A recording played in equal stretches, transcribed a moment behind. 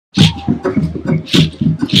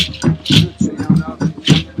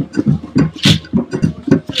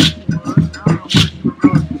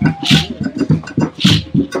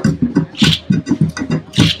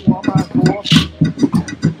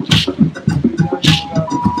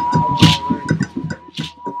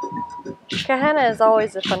Kehena is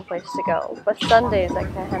always a fun place to go, but Sundays at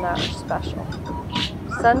Kehena are special.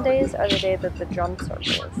 Sundays are the day that the drum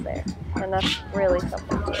circle is there, and that's really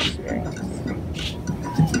something to experience.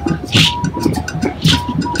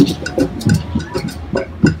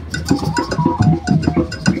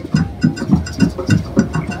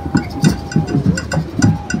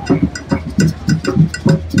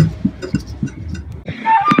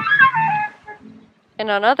 And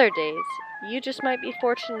on other days, you just might be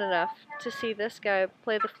fortunate enough to see this guy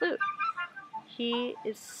play the flute. He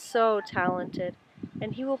is so talented,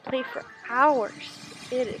 and he will play for hours.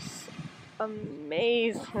 It is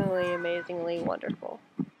amazingly wonderful.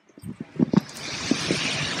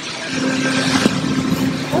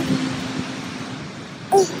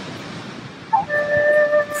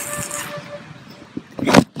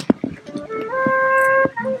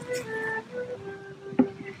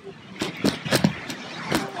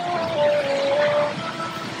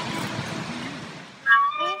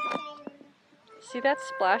 See that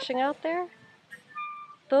splashing out there?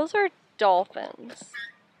 Those are dolphins.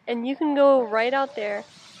 And you can go right out there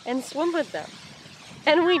and swim with them.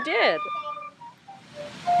 And we did!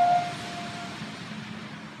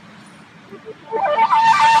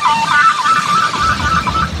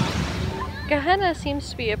 Kehena seems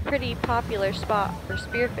to be a pretty popular spot for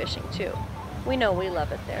spearfishing too. We know we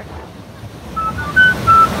love it there.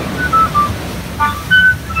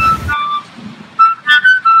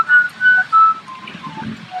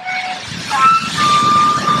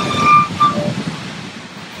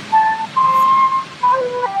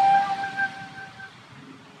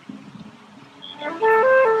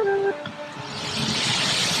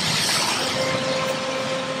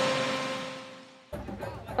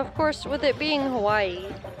 Of course, with it being Hawaii,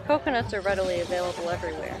 coconuts are readily available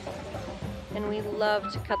everywhere. And we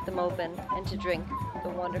love to cut them open and to drink the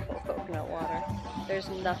wonderful coconut water. There's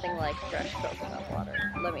nothing like fresh coconut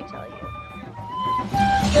water, let me tell you.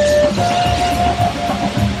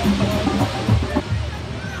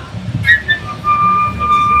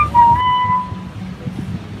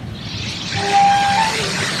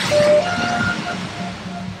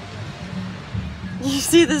 You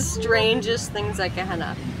see the strangest things at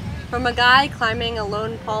Kehena. From a guy climbing a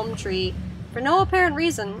lone palm tree for no apparent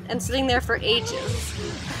reason and sitting there for ages,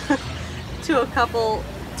 to a couple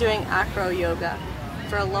doing acro yoga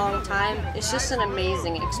for a long time. It's just an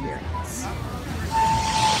amazing experience.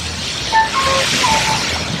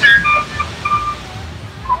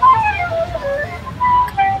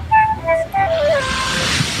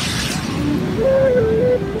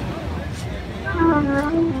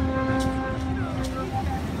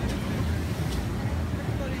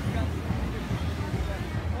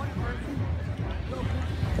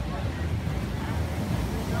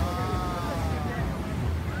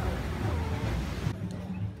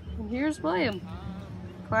 Here's William,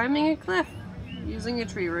 climbing a cliff using a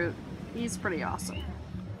tree root. He's pretty awesome.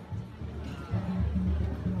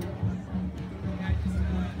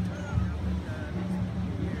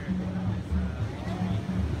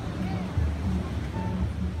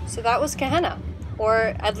 So that was Kehena,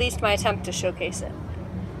 or at least my attempt to showcase it.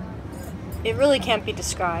 It really can't be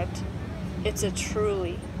described. It's a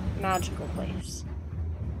truly magical place.